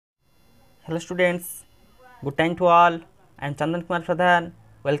Hello students, good time to all. I am Chandan Kumar Pradhan.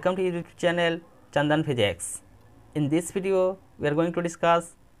 Welcome to YouTube channel Chandan Physics. In this video, we are going to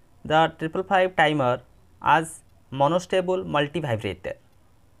discuss the 555 timer as monostable multivibrator.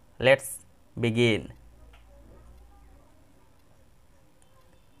 Let's begin.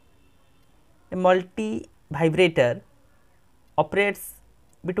 A multivibrator operates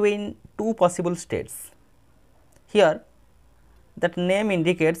between two possible states. Here, that name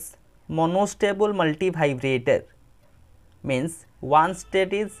indicates monostable multivibrator, means one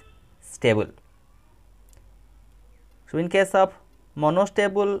state is stable. So, in case of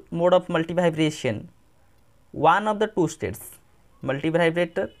monostable mode of multivibration, one of the two states,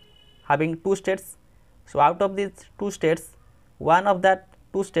 multivibrator having two states. So, out of these two states, one of that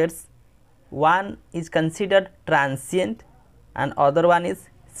two states, one is considered transient and other one is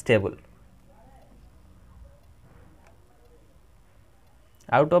stable.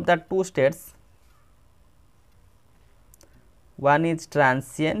 Out of that two states, one is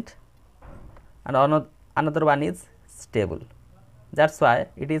transient and another one is stable. That is why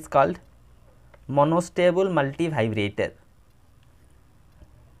it is called monostable multivibrator.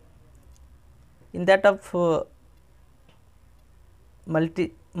 In that of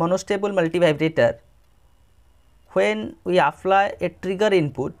monostable multivibrator, when we apply a trigger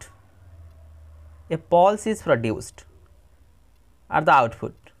input, a pulse is produced at the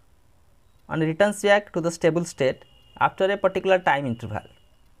output and returns back to the stable state after a particular time interval.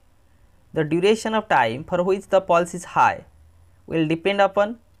 The duration of time for which the pulse is high will depend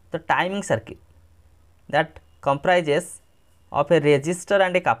upon the timing circuit that comprises of a resistor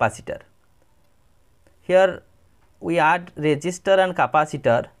and a capacitor. Here we add resistor and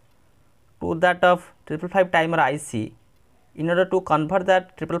capacitor to that of 555 timer IC in order to convert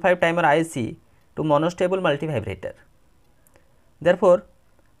that 555 timer IC to monostable multivibrator. Therefore,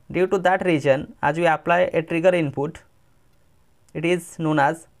 due to that reason, as we apply a trigger input, it is known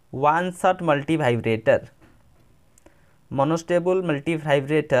as one shot multivibrator. Monostable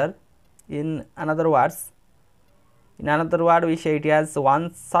multivibrator, in another word we say it as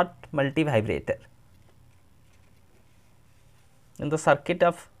one shot multivibrator. In the circuit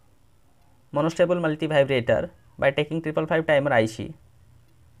of monostable multivibrator, by taking 555 timer IC,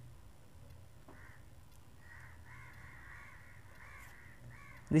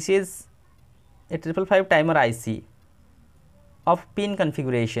 this is a 555 timer IC of pin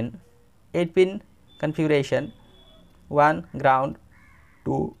configuration, 8 pin configuration, 1 ground,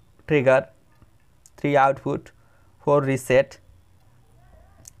 2 trigger, 3 output, 4 reset,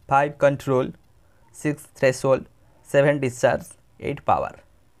 5 control, 6 threshold, 7 discharge, 8 power.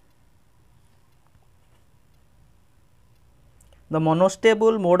 The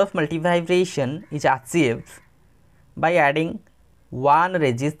monostable mode of multivibration is achieved by adding one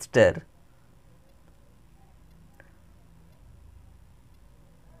resistor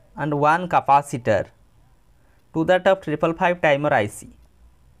and one capacitor to that of 555 timer IC.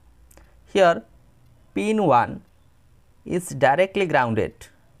 Here pin 1 is directly grounded.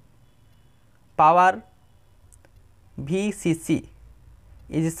 Power VCC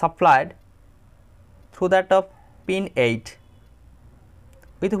is supplied through that of pin 8,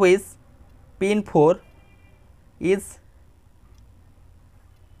 with which pin 4 is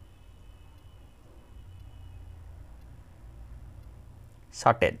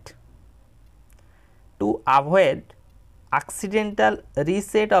shorted. To avoid accidental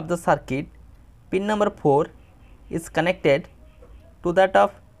reset of the circuit, pin number 4 is connected to that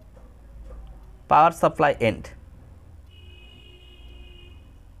of power supply end.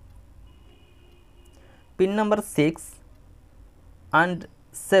 Pin number 6 and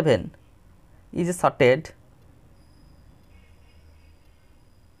 7 is shorted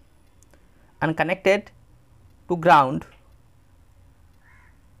and connected to ground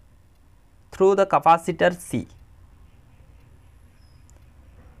through the capacitor C.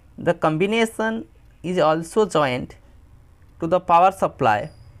 The combination is also joined to the power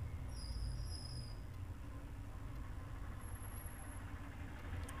supply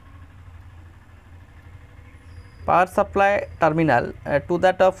terminal to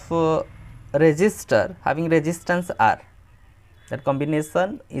that of resistor having resistance R. That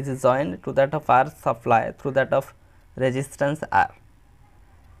combination is joined to that of R supply through that of resistance R.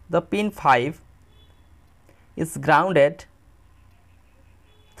 The pin 5 is grounded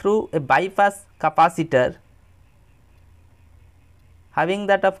through a bypass capacitor having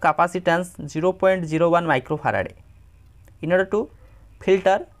that of capacitance 0.01 microfarad in order to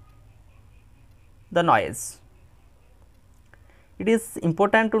filter the noise. It is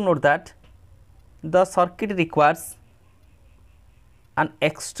important to note that the circuit requires an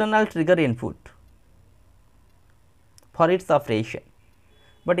external trigger input for its operation.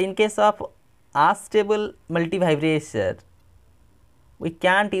 But in case of astable multivibrator, we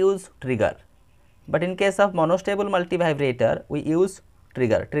can't use trigger, but in case of monostable multivibrator, we use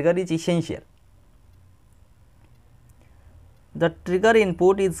trigger. Trigger is essential. The trigger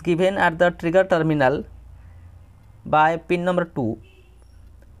input is given at the trigger terminal by pin number 2,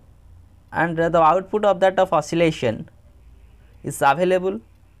 and the output of that of oscillation is available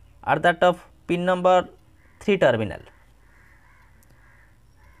at that of pin number 3 terminal.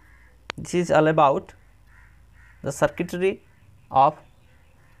 This is all about the circuitry of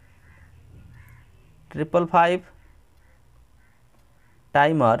 555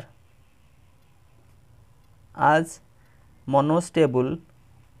 timer as monostable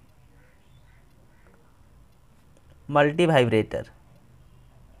multivibrator.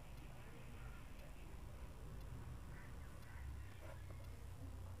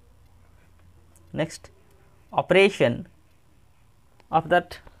 Next, operation of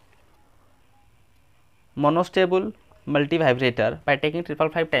that monostable multivibrator by taking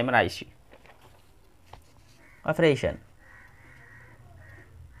 555 timer IC. Operation.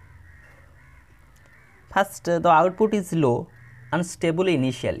 First, the output is low and stable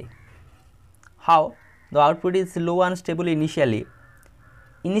initially. How? The output is low and stable initially.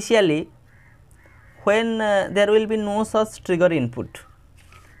 Initially, when there will be no such trigger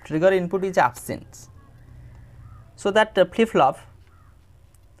input is absent. So that flip-flop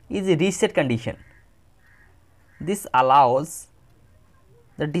is a reset condition. This allows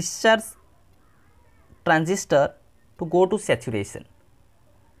the discharge transistor to go to saturation.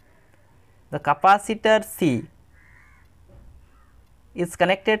 The capacitor C is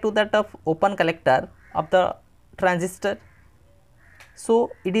connected to that of open collector of the transistor.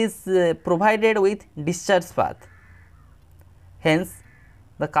 So, it is provided with discharge path. Hence,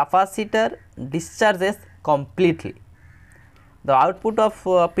 the capacitor discharges completely. The output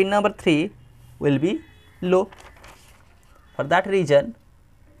of pin number 3 will be low. For that reason,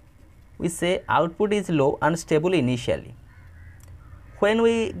 we say output is low and stable initially. When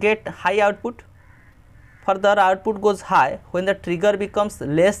we get high output, further output goes high when the trigger becomes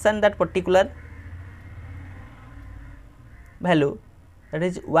less than that particular value, that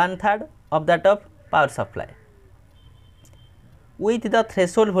is 1/3 of that of power supply. With the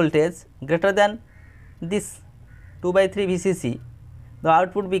threshold voltage greater than this 2/3 VCC, the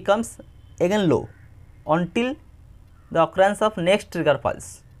output becomes again low until the occurrence of next trigger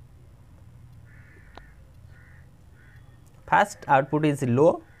pulse. First output is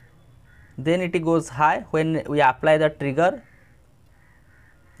low, then it goes high when we apply the trigger,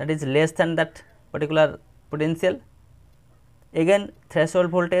 that is less than that particular potential, again threshold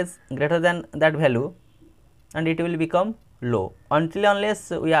voltage greater than that value, and it will become low until unless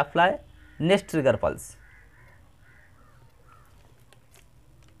we apply next trigger pulse.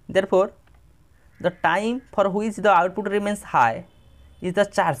 Therefore, the time for which the output remains high is the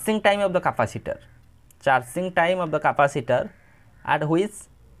charging time of the capacitor. Charging time of the capacitor, at which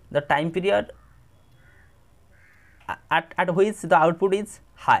the time period at which the output is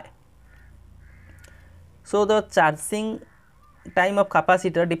high. So, the charging time of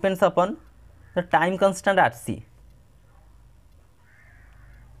capacitor depends upon the time constant RC,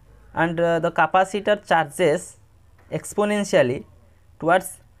 and the capacitor charges exponentially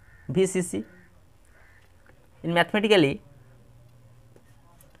towards VCC. In mathematically,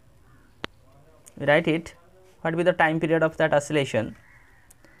 we write it, what will be the time period of that oscillation.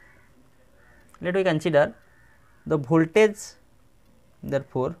 Let we consider the voltage,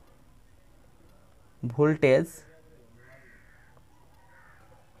 therefore voltage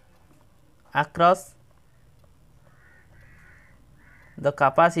across the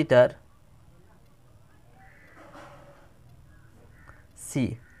capacitor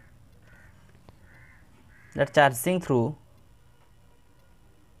C, that charging through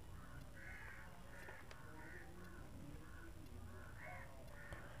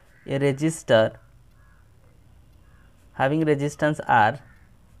a resistor having resistance R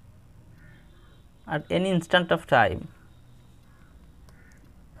at any instant of time,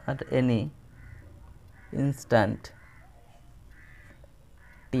 at any instant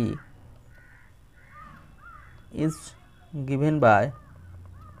t is given by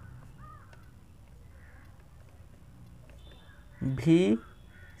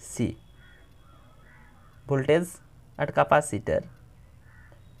VC, voltage at capacitor,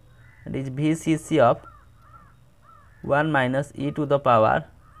 that is VCC of 1 minus e to the power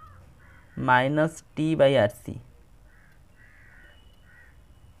minus t by RC.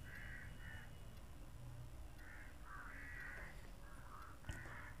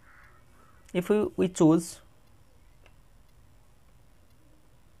 if we choose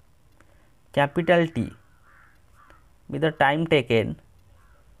capital T with the time taken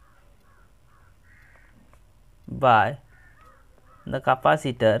by the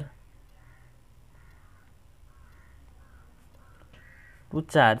capacitor to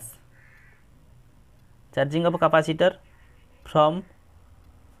charging of a capacitor from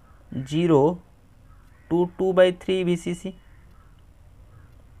 0 to 2 by 3 VCC.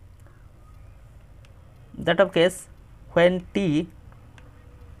 That of case when T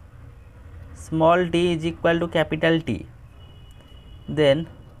small t is equal to capital T, then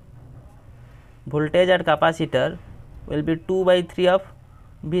voltage at capacitor will be 2 by 3 of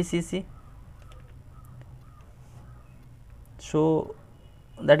VCC. So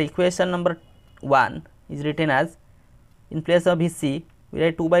that equation number 1 is written as, in place of Vc we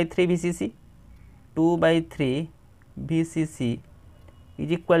write 2 by 3 VCC. 2 by 3 VCC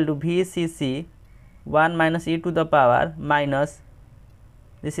is equal to VCC 1 minus e to the power minus,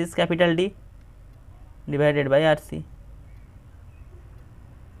 this is capital D, divided by RC.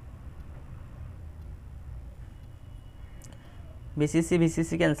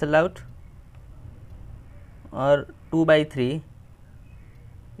 VCC cancel out, or 2 by 3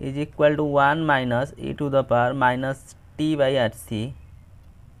 is equal to 1 minus e to the power minus t by RC,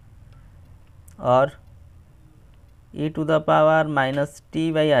 or e to the power minus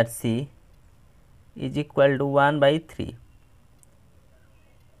t by RC is equal to 1 by 3.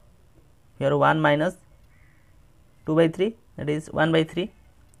 Here 1 minus 2 by 3, that is 1 by 3,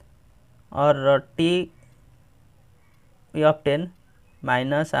 or t we obtain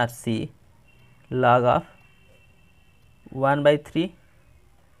minus RC log of 1 by 3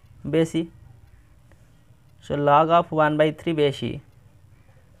 base e. So log of 1 by 3 base e,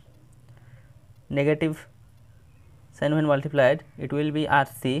 negative sign when multiplied, it will be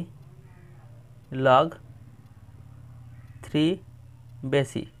RC log 3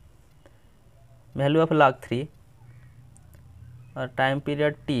 base e. Value of log 3 or time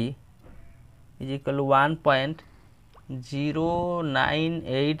period T is equal to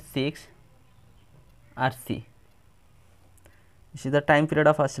 1.0986 RC. This is the time period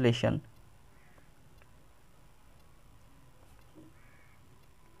of oscillation.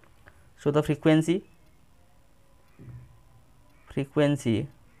 So the frequency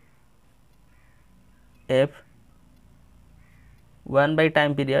f 1 by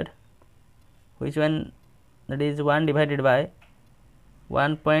time period, which one, that is 1 divided by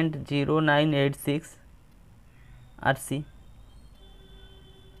 1.0986 RC.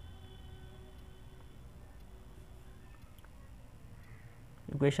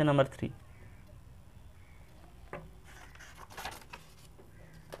 Equation number 3.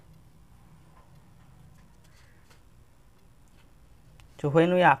 So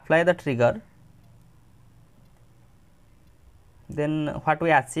when we apply the trigger, then what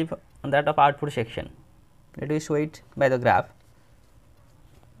we achieve on that of output section, let me show it by the graph.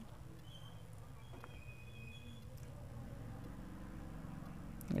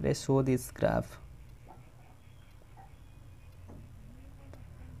 Let us show this graph.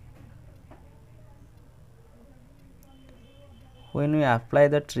 When we apply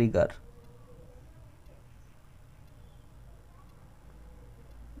the trigger,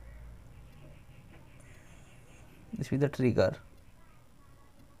 this is the trigger.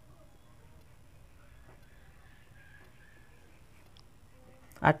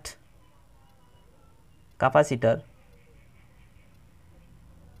 At capacitor,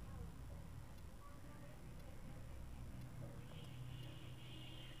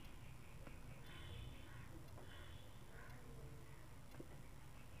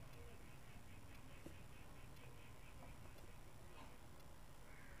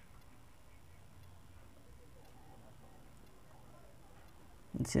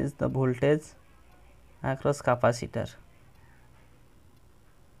 this is the voltage across capacitor.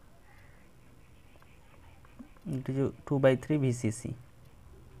 It is 2 by 3 VCC.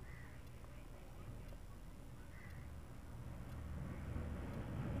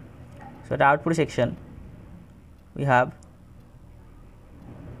 So at output section we have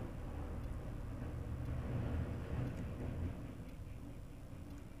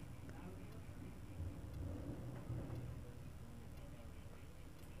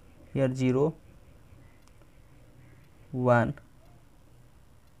here 0, 1,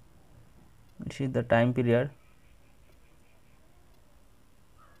 this is the time period,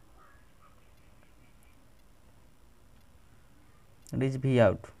 it is V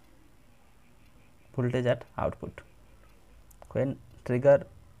out, voltage at output. When trigger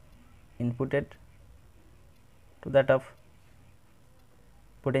inputted to that of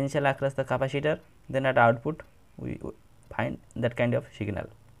potential across the capacitor, then at output we find that kind of signal.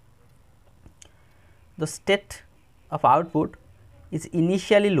 The state of output is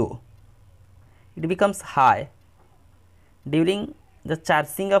initially low, it becomes high during the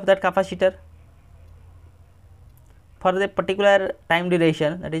charging of that capacitor for the particular time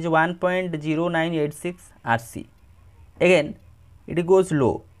duration, that is 1.0986 Rc. Again it goes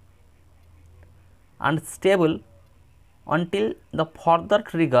low and stable until the further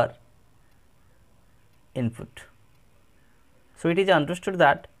trigger input. So, it is understood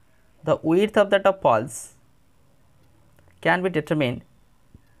that the width of that pulse can be determined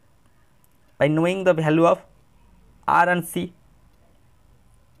by knowing the value of R and C.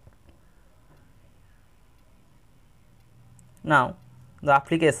 Now, the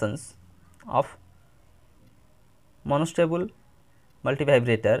applications of monostable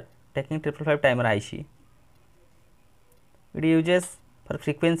multivibrator taking 555 timer IC. It uses for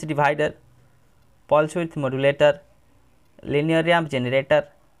frequency divider, pulse width modulator, linear ramp generator,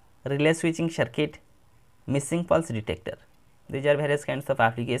 relay switching circuit, missing pulse detector. These are various kinds of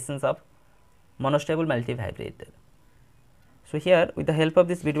applications of monostable multivibrator. So, here with the help of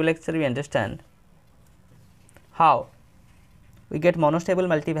this video lecture we understand how we get monostable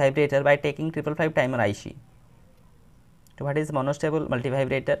multivibrator by taking 555 timer IC. So, what is monostable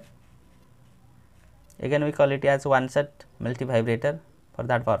multivibrator? Again we call it as one shot multivibrator for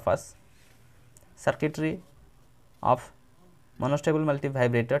that purpose. Circuitry of monostable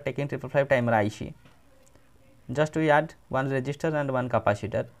multivibrator taking 555 timer IC. Just we add one resistor and one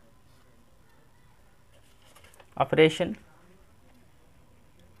capacitor. Operation: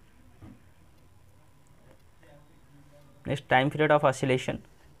 next time period of oscillation,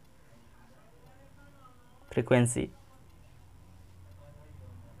 frequency.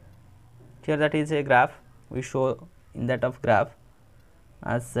 Here that is a graph, we show in that of graph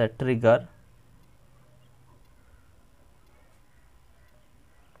as a trigger,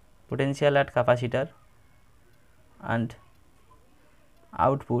 potential at capacitor and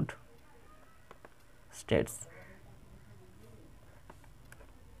output states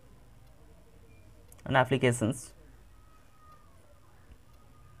and applications.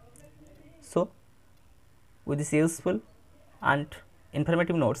 So, with this useful and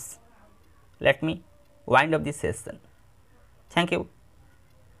informative notes, let me wind up this session. Thank you.